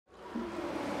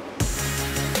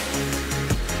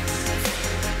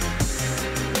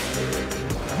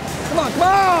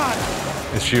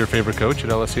Is she your favorite coach at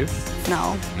LSU?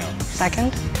 No. No.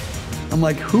 Second? I'm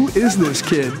like, who is this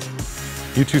kid?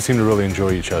 You two seem to really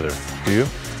enjoy each other. Do you?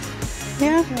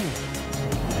 Yeah.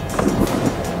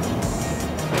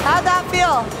 How'd that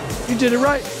feel? You did it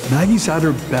right. Maggie's at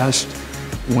her best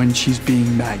when she's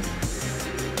being Maggie.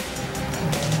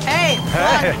 Hey,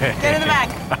 son, get in the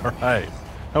back. All right.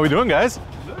 How we doing, guys?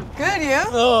 Good, you?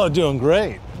 Oh, doing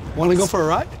great. Want to go for a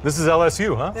ride? This is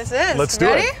LSU, huh? This is. Let's do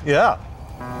Ready? it. Yeah.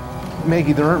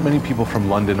 Maggie, there aren't many people from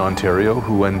London, Ontario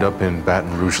who end up in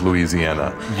Baton Rouge,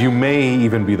 Louisiana. You may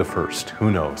even be the first.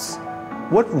 Who knows?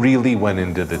 What really went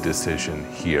into the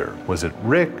decision here? Was it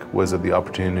Rick? Was it the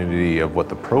opportunity of what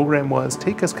the program was?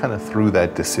 Take us kind of through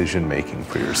that decision making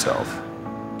for yourself.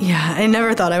 Yeah, I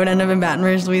never thought I would end up in Baton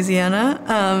Rouge,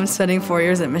 Louisiana. Spending 4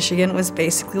 years at Michigan was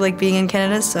basically like being in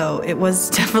Canada, so it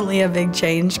was definitely a big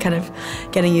change, kind of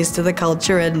getting used to the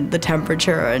culture and the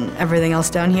temperature and everything else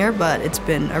down here, but it's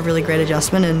been a really great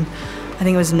adjustment, and I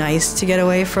think it was nice to get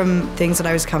away from things that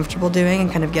I was comfortable doing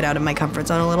and kind of get out of my comfort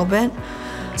zone a little bit.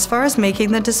 As far as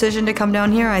making the decision to come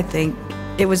down here, I think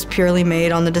it was purely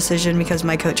made on the decision because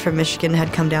my coach from Michigan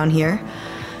had come down here,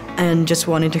 and just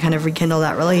wanting to kind of rekindle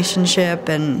that relationship,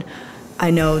 and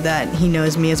I know that he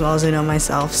knows me as well as I know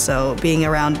myself, so being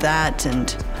around that,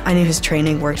 and I knew his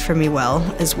training worked for me well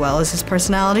as his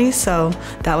personality, so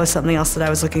that was something else that I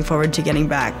was looking forward to getting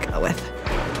back with.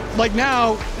 Like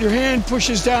now, your hand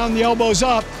pushes down, the elbow's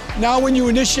up. Now when you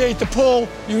initiate the pull,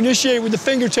 you initiate with the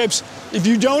fingertips. If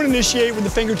you don't initiate with the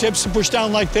fingertips and push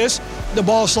down like this, the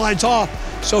ball slides off.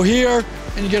 So here,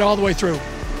 and you get all the way through.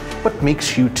 What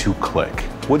makes you two click?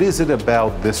 What is it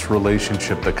about this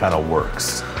relationship that kind of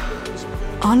works?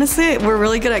 Honestly, we're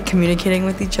really good at communicating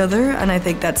with each other, and I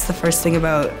think that's the first thing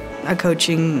about a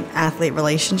coaching-athlete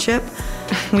relationship.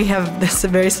 We have this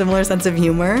very similar sense of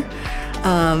humor,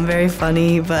 very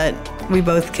funny, but we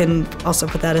both can also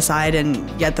put that aside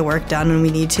and get the work done when we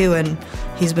need to, and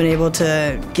he's been able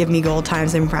to give me goal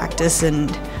times in practice,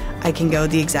 and I can go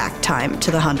the exact time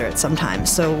to the 100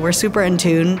 sometimes. So we're super in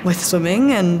tune with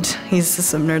swimming, and he's a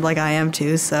swim nerd like I am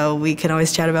too, so we can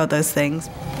always chat about those things.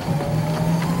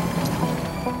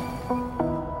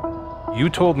 You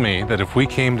told me that if we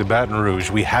came to Baton Rouge,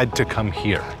 we had to come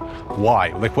here. Why?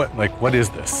 What is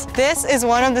this? This is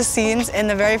one of the scenes in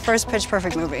the very first Pitch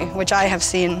Perfect movie, which I have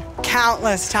seen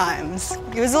countless times.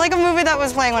 It was like a movie that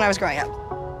was playing when I was growing up.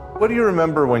 What do you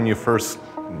remember when you first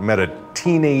met a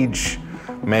teenage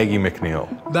Maggie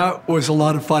MacNeil? That was a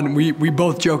lot of fun. We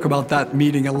both joke about that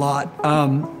meeting a lot.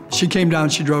 She came down,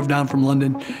 she drove down from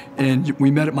London, and we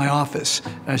met at my office.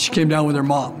 She came down with her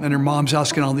mom, and her mom's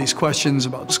asking all these questions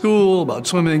about school, about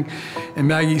swimming, and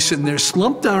Maggie's sitting there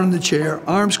slumped down in the chair,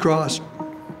 arms crossed,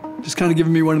 just kind of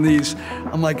giving me one of these.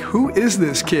 I'm like, who is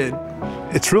this kid?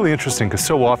 It's really interesting because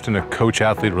so often a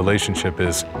coach-athlete relationship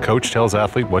is coach tells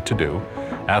athlete what to do,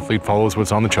 athlete follows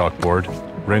what's on the chalkboard,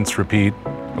 rinse, repeat,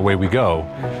 away we go.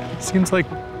 Seems like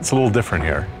it's a little different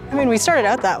here. I mean, we started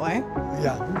out that way.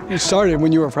 Yeah, you started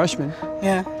when you were a freshman.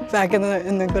 Yeah, back in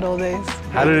the good old days.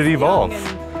 How did it evolve?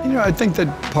 You know, I think that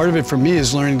part of it for me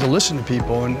is learning to listen to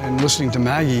people and listening to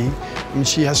Maggie. I mean,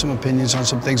 she has some opinions on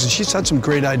some things, and she's had some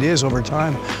great ideas over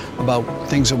time about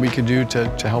things that we could do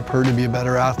to help her to be a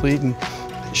better athlete, and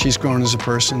she's grown as a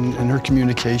person in her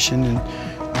communication, and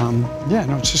yeah,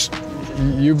 no, it's just,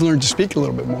 you've learned to speak a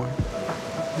little bit more.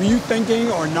 Were you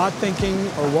thinking or not thinking,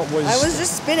 or what was? I was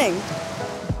just spinning.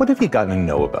 What have you gotten to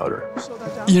know about her?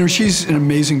 You know, she's an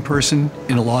amazing person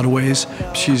in a lot of ways.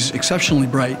 She's exceptionally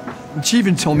bright. She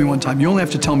even told me one time, you only have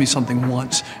to tell me something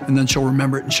once, and then she'll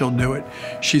remember it and she'll do it.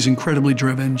 She's incredibly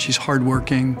driven, she's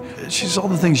hardworking. She's all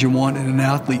the things you want in an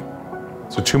athlete.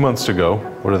 So 2 months to go,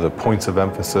 what are the points of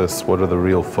emphasis? What are the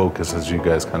real focuses you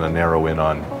guys kind of narrow in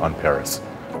on Paris?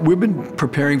 We've been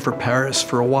preparing for Paris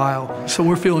for a while, so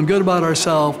we're feeling good about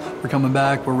ourselves. We're coming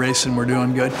back, we're racing, we're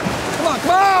doing good. Come on,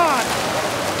 come on!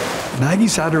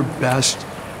 Maggie's at her best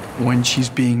when she's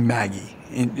being Maggie,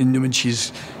 and when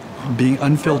she's being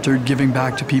unfiltered, giving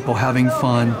back to people, having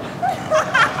fun.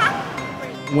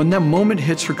 When that moment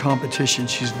hits her competition,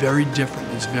 she's very different,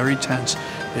 it's very tense,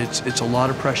 it's a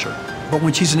lot of pressure. But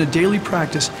when she's in a daily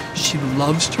practice, she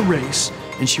loves to race,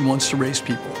 and she wants to race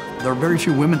people. There are very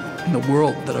few women in the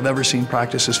world that I've ever seen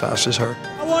practice as fast as her.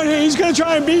 I want him, he's gonna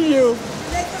try and beat you.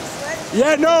 Make him switch?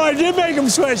 Yeah, no, I did make him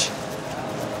switch.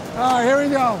 All right, here we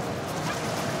go.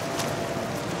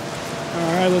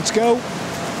 All right, let's go.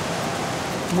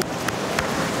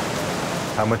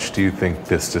 How much do you think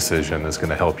this decision is going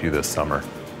to help you this summer?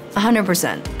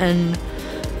 100%, and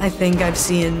I think I've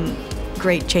seen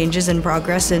great changes and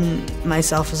progress in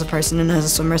myself as a person and as a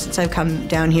swimmer since I've come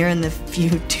down here in the few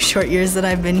too short years that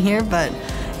I've been here, but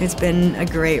It's been a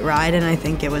great ride, and I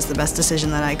think it was the best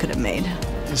decision that I could have made.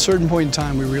 At a certain point in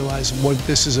time, we realized what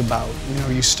this is about. You know,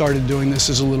 you started doing this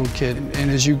as a little kid,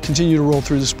 and as you continue to roll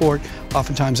through the sport,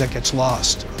 oftentimes that gets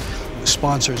lost.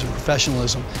 Sponsors and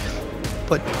professionalism.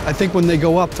 But I think when they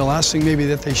go up, the last thing maybe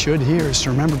that they should hear is to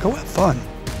remember, go have fun.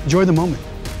 Enjoy the moment.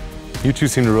 You two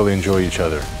seem to really enjoy each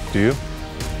other. Do you?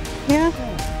 Yeah.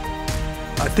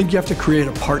 I think you have to create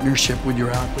a partnership with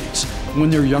your athletes. When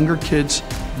they're younger kids,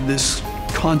 this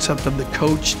concept of the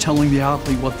coach telling the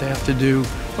athlete what they have to do,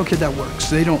 okay, that works.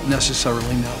 They don't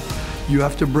necessarily know. You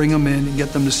have to bring them in and get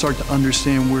them to start to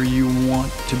understand where you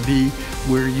want to be,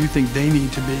 where you think they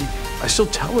need to be. I still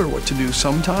tell her what to do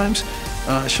sometimes.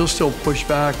 She'll still push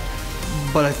back,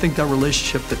 but I think that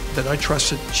relationship that I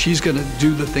trust that she's going to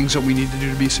do the things that we need to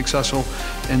do to be successful,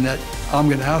 and that I'm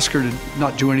going to ask her to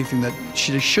not do anything that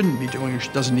she shouldn't be doing or she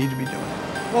doesn't need to be doing.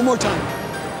 One more time.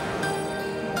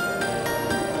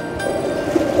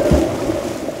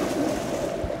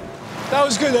 That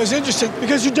was good. That was interesting,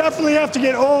 because you definitely have to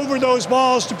get over those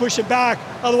balls to push it back.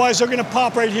 Otherwise, they're going to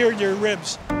pop right here in your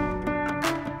ribs.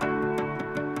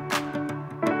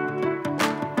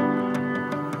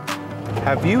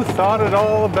 Have you thought at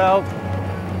all about,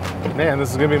 man,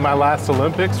 this is going to be my last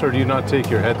Olympics, or do you not take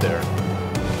your head there?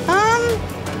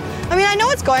 I mean, I know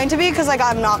it's going to be, because like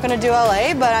I'm not going to do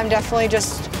LA, but I'm definitely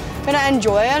just going to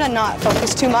enjoy it and not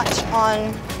focus too much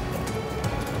on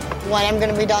when I'm going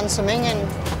to be done swimming and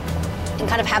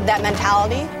kind of have that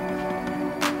mentality.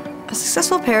 A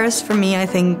successful Paris for me, I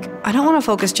think, I don't want to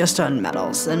focus just on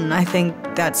medals, and I think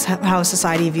that's how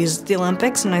society views the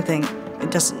Olympics, and I think it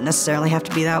doesn't necessarily have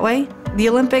to be that way. The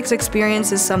Olympics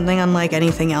experience is something unlike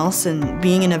anything else, and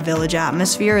being in a village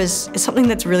atmosphere is something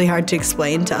that's really hard to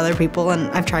explain to other people,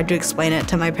 and I've tried to explain it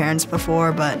to my parents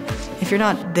before, but if you're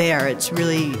not there, it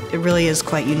really is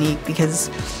quite unique, because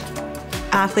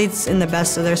athletes in the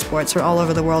best of their sports from all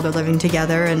over the world are living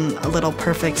together in a little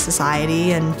perfect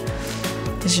society, and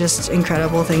it's just an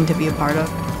incredible thing to be a part of.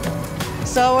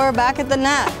 So we're back at the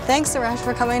net. Thanks, Suresh,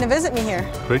 for coming to visit me here.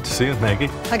 Great to see you, Maggie.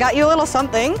 I got you a little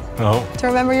something Oh. to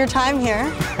remember your time here.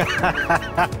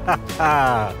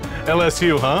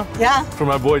 LSU, huh? Yeah. For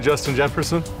my boy Justin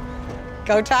Jefferson.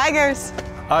 Go Tigers.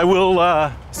 I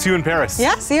will see you in Paris.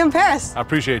 Yeah, see you in Paris. I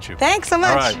appreciate you. Thanks so much.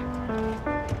 All right.